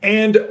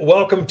And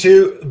welcome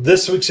to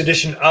this week's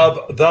edition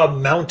of The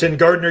Mountain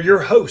Gardener, your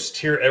host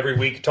here every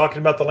week, talking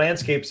about the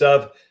landscapes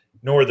of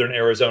northern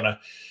Arizona.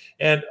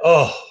 And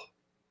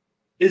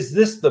is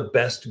this the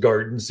best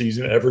garden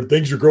season ever?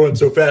 Things are growing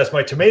so fast.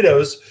 My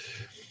tomatoes,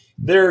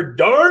 they're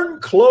darn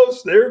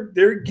close.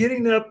 They're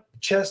getting up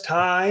chest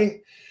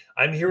high.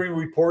 I'm hearing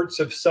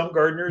reports of some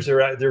gardeners,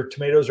 their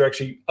tomatoes are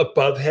actually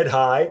above head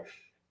high.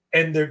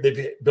 And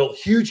they've built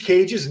huge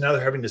cages, and now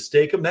they're having to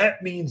stake them.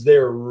 That means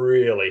they're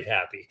really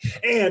happy.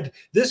 And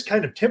this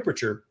kind of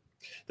temperature,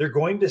 they're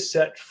going to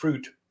set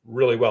fruit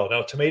really well.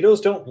 Now, tomatoes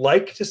don't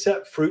like to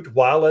set fruit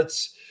while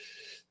it's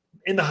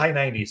in the high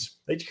 90s.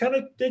 They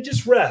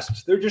just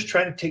rest. They're just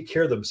trying to take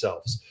care of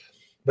themselves.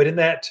 But in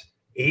that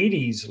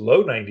 80s,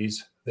 low 90s,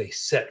 they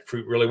set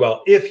fruit really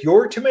well. If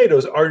your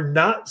tomatoes are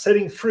not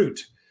setting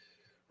fruit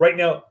right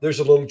now, there's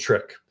a little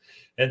trick.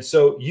 And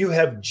so you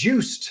have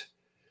juiced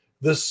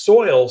the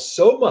soil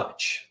so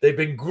much, they've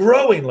been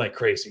growing like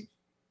crazy.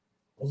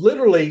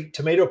 Literally,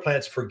 tomato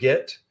plants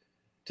forget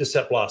to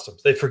set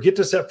blossoms. They forget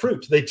to set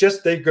fruit.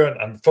 They're going,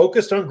 I'm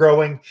focused on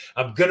growing.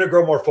 I'm going to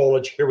grow more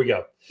foliage. Here we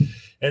go.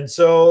 And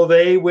so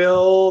they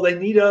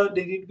need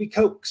to be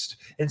coaxed.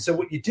 And so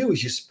what you do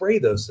is you spray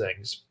those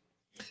things,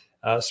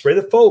 spray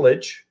the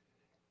foliage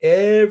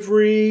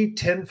every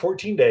 10,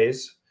 14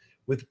 days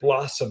with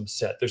blossom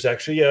set. There's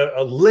actually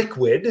a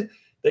liquid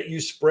that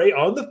you spray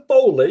on the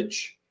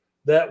foliage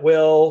that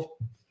will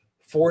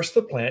force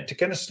the plant to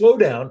kind of slow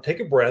down,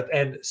 take a breath,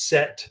 and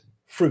set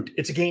fruit.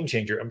 It's a game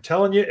changer. I'm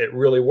telling you, it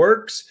really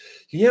works.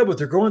 Yeah, but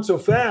they're growing so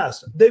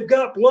fast. They've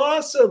got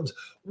blossoms.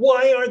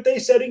 Why aren't they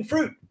setting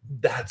fruit?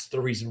 That's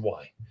the reason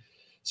why.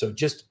 So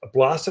just a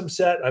blossom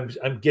set.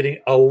 I'm getting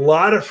a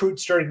lot of fruit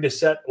starting to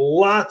set,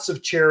 lots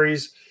of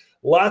cherries,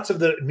 lots of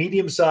the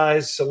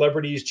medium-sized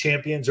celebrities,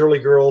 champions, early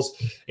girls,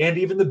 and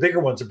even the bigger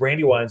ones, the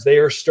brandywines, they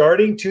are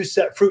starting to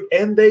set fruit,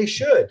 and they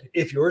should.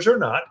 If yours are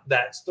not,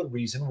 that's the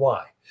reason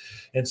why.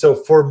 And so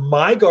for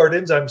my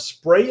gardens, I'm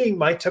spraying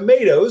my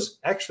tomatoes,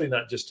 actually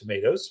not just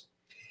tomatoes,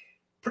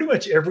 pretty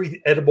much every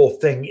edible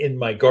thing in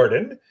my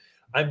garden.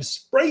 I'm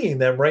spraying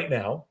them right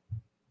now.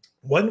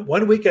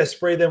 One week I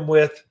spray them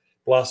with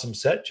blossom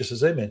set, just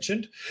as I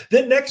mentioned.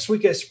 Then next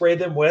week I spray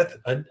them with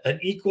an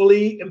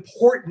equally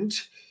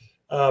important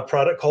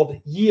product called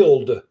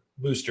Yield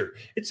Booster.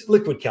 It's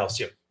liquid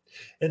calcium.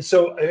 And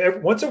so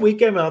once a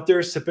week, I'm out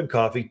there sipping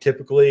coffee,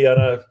 typically on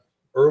a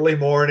early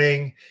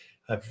morning.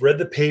 I've read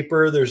the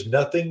paper. There's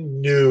nothing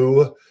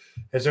new.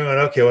 And so I'm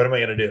going, okay, what am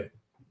I going to do?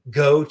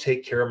 Go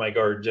take care of my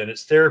gardens. And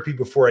it's therapy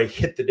before I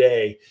hit the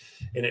day.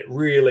 And it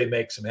really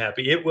makes them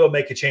happy. It will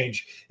make a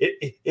change.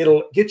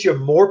 It'll get you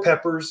more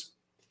peppers.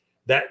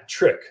 That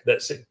trick,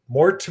 that's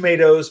more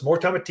tomatoes, more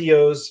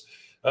tomatillos,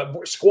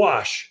 more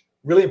squash,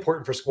 really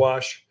important for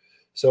squash.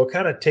 So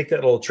kind of take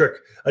that little trick.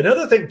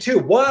 Another thing too,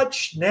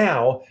 watch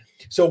now.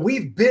 So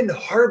we've been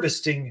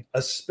harvesting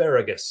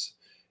asparagus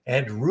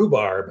and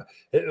rhubarb.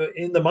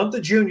 In the month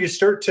of June, you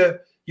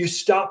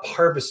stop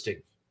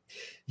harvesting.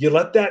 You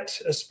let that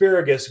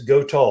asparagus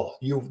go tall.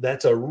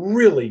 That's a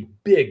really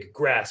big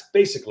grass,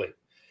 basically.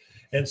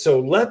 And so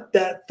let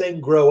that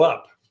thing grow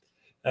up.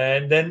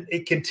 And then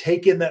it can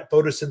take in that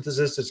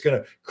photosynthesis. It's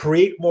going to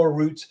create more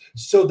roots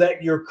so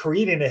that you're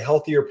creating a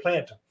healthier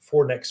plant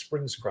for next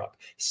spring's crop.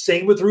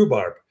 Same with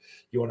rhubarb.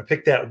 You want to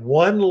pick that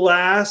one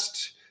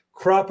last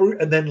crop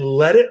root and then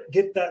let it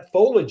get that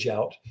foliage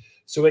out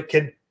so it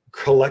can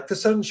collect the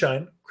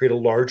sunshine, create a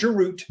larger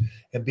root,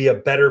 and be a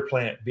better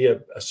plant, be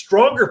a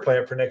stronger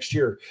plant for next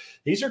year.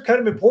 These are kind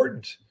of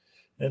important.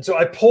 And so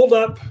I pulled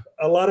up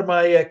a lot of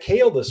my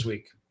kale this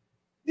week.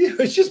 It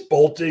was just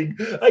bolting.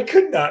 I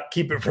could not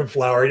keep it from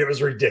flowering. It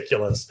was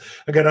ridiculous.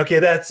 I'm going, okay,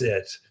 that's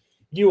it.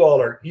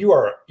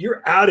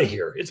 You're out of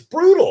here. It's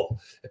brutal.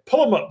 I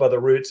pull them up by the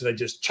roots and I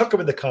just chuck them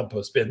in the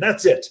compost bin.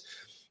 That's it.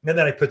 And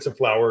then I put some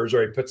flowers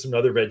or I put some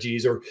other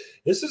veggies. Or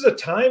this is a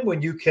time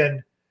when you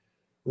can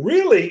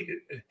really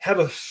have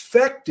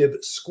effective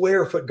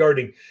square foot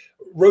gardening,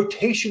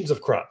 rotations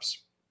of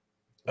crops.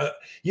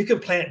 You can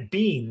plant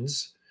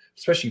beans,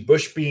 especially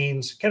bush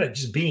beans, kind of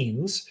just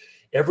beans,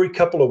 every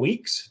couple of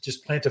weeks.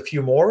 Just plant a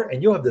few more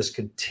and you'll have this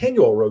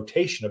continual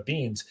rotation of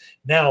beans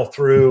now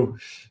through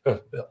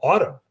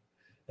autumn.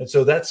 And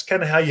so that's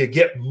kind of how you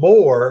get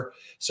more.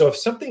 So if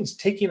something's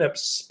taking up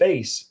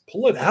space,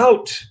 pull it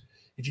out.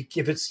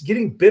 If it's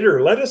getting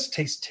bitter, lettuce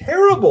tastes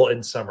terrible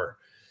in summer.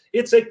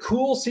 It's a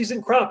cool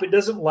season crop. It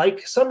doesn't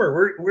like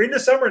summer. We're into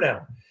summer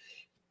now.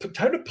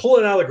 Time to pull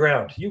it out of the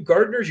ground. You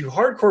gardeners, you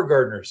hardcore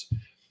gardeners,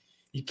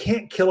 you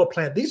can't kill a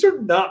plant. These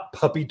are not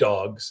puppy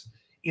dogs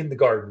in the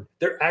garden.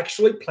 They're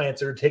actually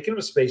plants that are taking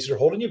up space, they're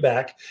holding you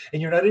back,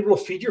 and you're not able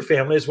to feed your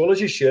family as well as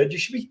you should. You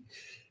should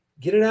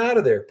get it out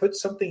of there. Put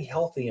something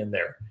healthy in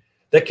there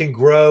that can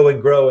grow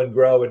and grow and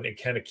grow and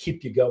kind of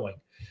keep you going.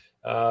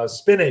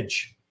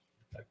 Spinach,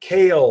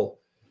 kale,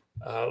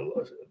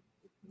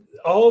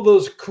 all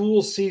those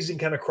cool season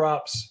kind of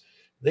crops.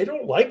 They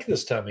don't like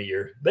this time of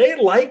year. They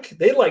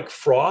like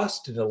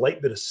frost and a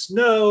light bit of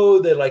snow.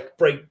 They like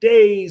bright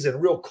days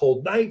and real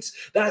cold nights.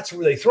 That's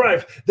where they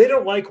thrive. They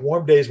don't like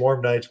warm days,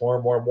 warm nights,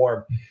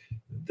 warm.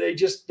 they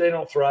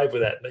don't thrive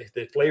with that.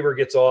 The flavor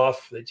gets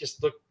off.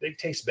 They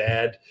taste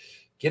bad.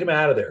 Get them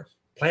out of there.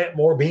 Plant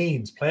more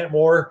beans, plant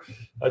more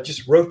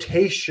just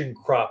rotation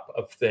crop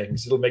of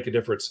things. It'll make a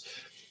difference.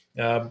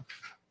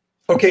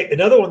 Okay,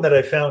 another one that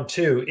I found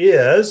too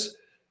is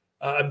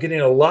I'm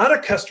getting a lot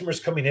of customers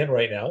coming in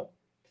right now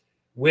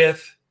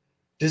with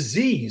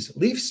disease,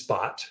 leaf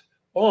spot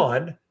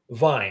on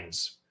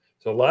vines.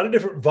 So a lot of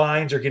different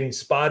vines are getting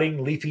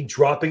spotting, leafing,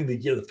 dropping.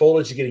 The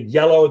foliage is getting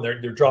yellow and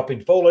they're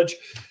dropping foliage.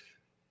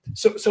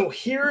 So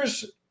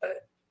here's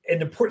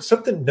an important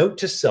something note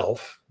to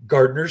self,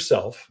 gardener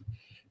self.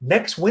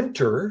 Next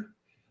winter,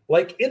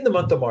 like in the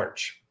month of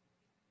March,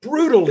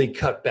 brutally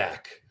cut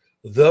back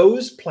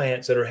those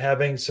plants that are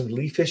having some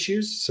leaf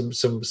issues,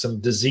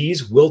 some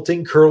disease,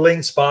 wilting,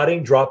 curling,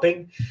 spotting,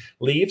 dropping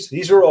leaves.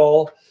 These are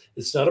all,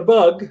 it's not a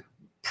bug,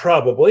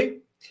 probably.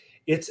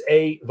 It's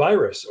a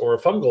virus or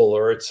a fungal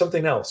or it's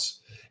something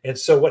else. And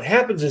so what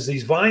happens is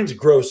these vines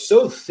grow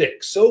so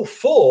thick, so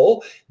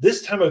full,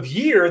 this time of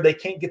year, they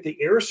can't get the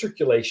air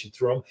circulation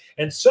through them.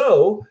 And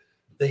so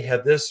they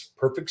have this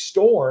perfect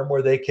storm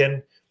where they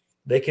can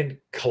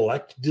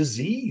collect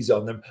disease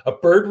on them. A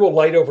bird will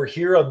light over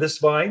here on this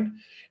vine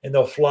and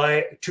they'll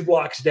fly 2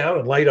 blocks down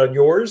and light on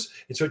yours.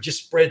 And so it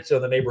just spreads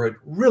on the neighborhood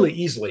really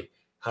easily.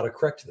 How to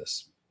correct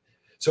this?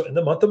 So in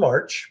the month of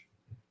March,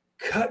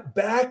 cut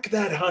back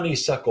that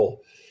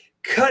honeysuckle,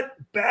 cut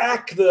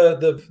back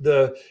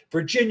the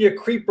Virginia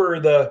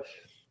creeper, the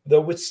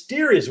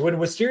wisterias. When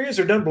wisterias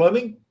are done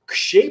blooming,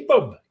 shape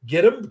them,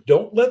 get them,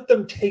 don't let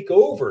them take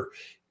over.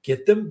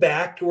 Get them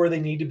back to where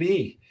they need to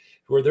be,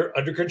 where they're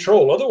under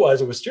control.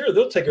 Otherwise, a wisteria,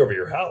 they'll take over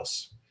your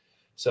house.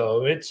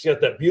 So it's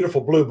got that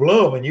beautiful blue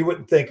bloom, and you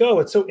wouldn't think, oh,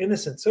 it's so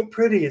innocent, so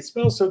pretty, it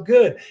smells so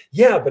good.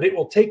 Yeah, but it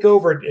will take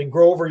over and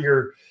grow over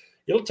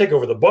it'll take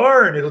over the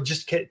barn. It'll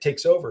just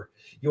takes over.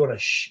 You want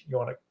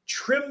to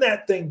trim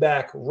that thing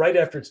back right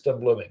after it's done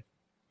blooming.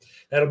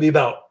 That'll be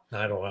about,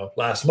 I don't know,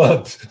 last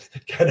month.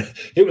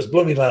 It was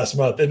blooming last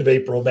month, end of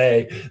April,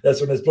 May.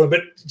 That's when it's blooming.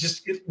 But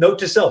just note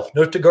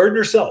to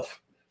gardener self.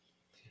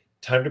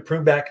 Time to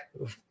prune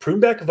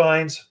back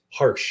vines,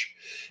 harsh.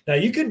 Now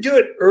you can do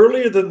it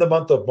earlier than the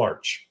month of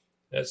March.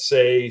 Let's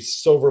say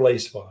silver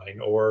lace vine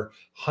or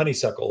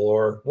honeysuckle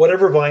or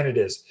whatever vine it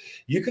is.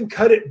 You can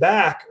cut it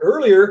back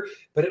earlier,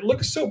 but it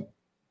looks so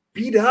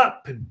beat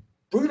up and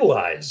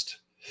brutalized.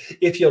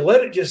 If you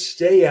let it just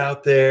stay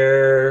out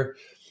there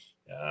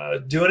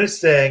doing its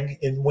thing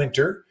in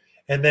winter,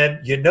 and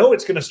then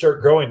it's going to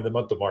start growing in the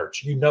month of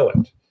March. You know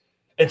it.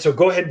 And so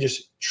go ahead and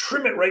just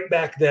trim it right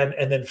back then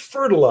and then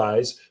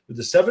fertilize with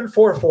the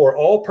 744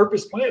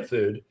 all-purpose plant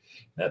food.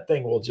 That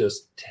thing will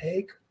just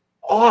take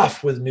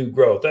off with new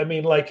growth. I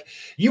mean, like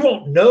you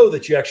won't know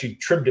that you actually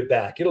trimmed it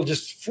back. It'll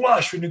just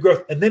flush with new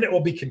growth, and then it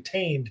will be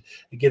contained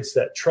against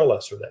that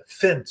trellis or that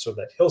fence or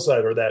that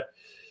hillside or that,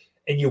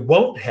 and you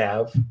won't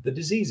have the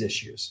disease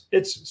issues.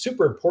 It's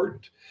super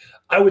important.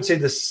 I would say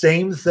the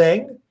same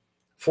thing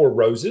for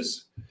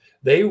roses.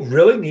 They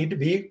really need to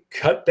be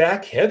cut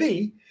back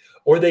heavy,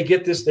 or they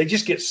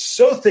just get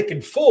so thick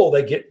and full,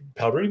 they get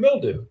powdery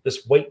mildew,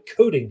 this white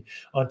coating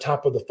on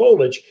top of the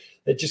foliage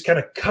that just kind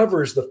of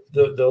covers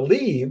the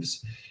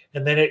leaves,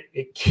 and then it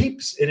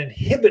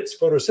inhibits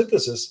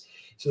photosynthesis,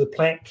 so the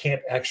plant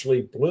can't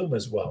actually bloom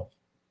as well.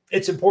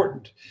 It's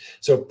important.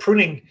 So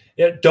pruning,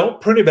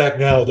 don't prune it back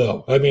now,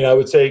 though. I mean, I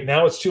would say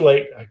now it's too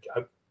late.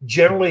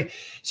 Generally,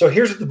 so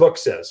here's what the book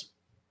says.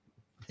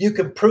 You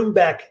can prune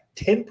back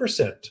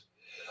 10%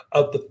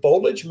 of the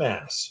foliage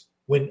mass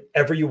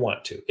whenever you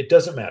want to. It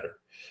doesn't matter.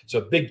 So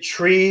a big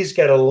tree's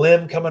got a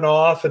limb coming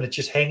off and it's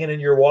just hanging in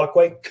your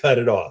walkway, cut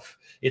it off.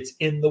 It's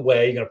in the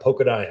way. You're going to poke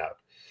an eye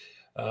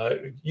out.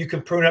 You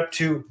can prune up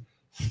to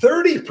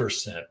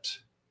 30%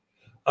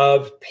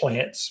 of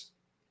plants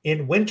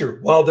in winter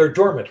while they're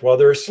dormant, while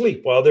they're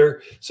asleep,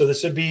 so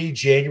this would be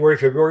January,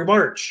 February,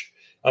 March,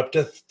 up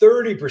to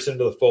 30% of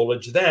the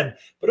foliage then,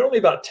 but only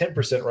about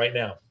 10% right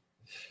now.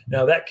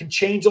 Now that can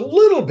change a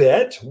little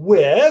bit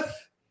with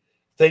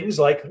things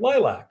like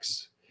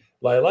lilacs.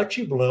 Lilacs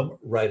you bloom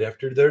right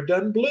after they're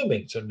done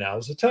blooming, so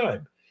now's the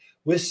time.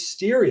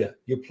 Wisteria,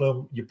 you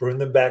prune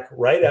them back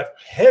right after,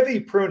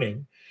 heavy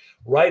pruning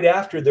right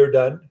after they're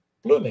done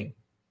blooming.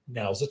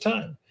 Now's the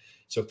time.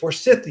 So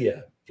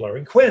forsythia,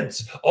 flowering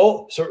quince,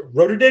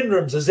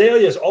 rhododendrons,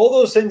 azaleas, all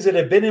those things that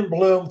have been in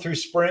bloom through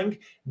spring,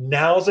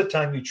 now's the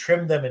time you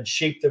trim them and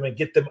shape them and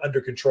get them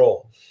under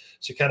control.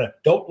 So kind of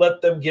don't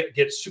let them get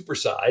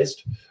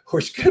supersized, or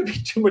it's going to be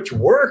too much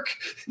work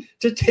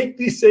to take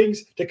these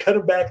things to cut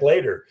them back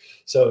later.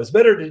 So it's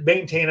better to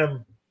maintain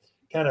them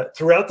kind of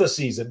throughout the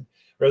season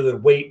rather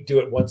than do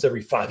it once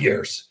every 5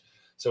 years.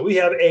 So we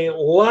have a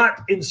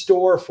lot in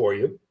store for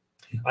you.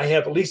 I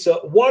have Lisa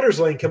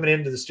Waterslane coming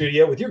into the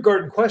studio with your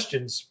garden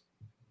questions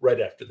right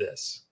after this.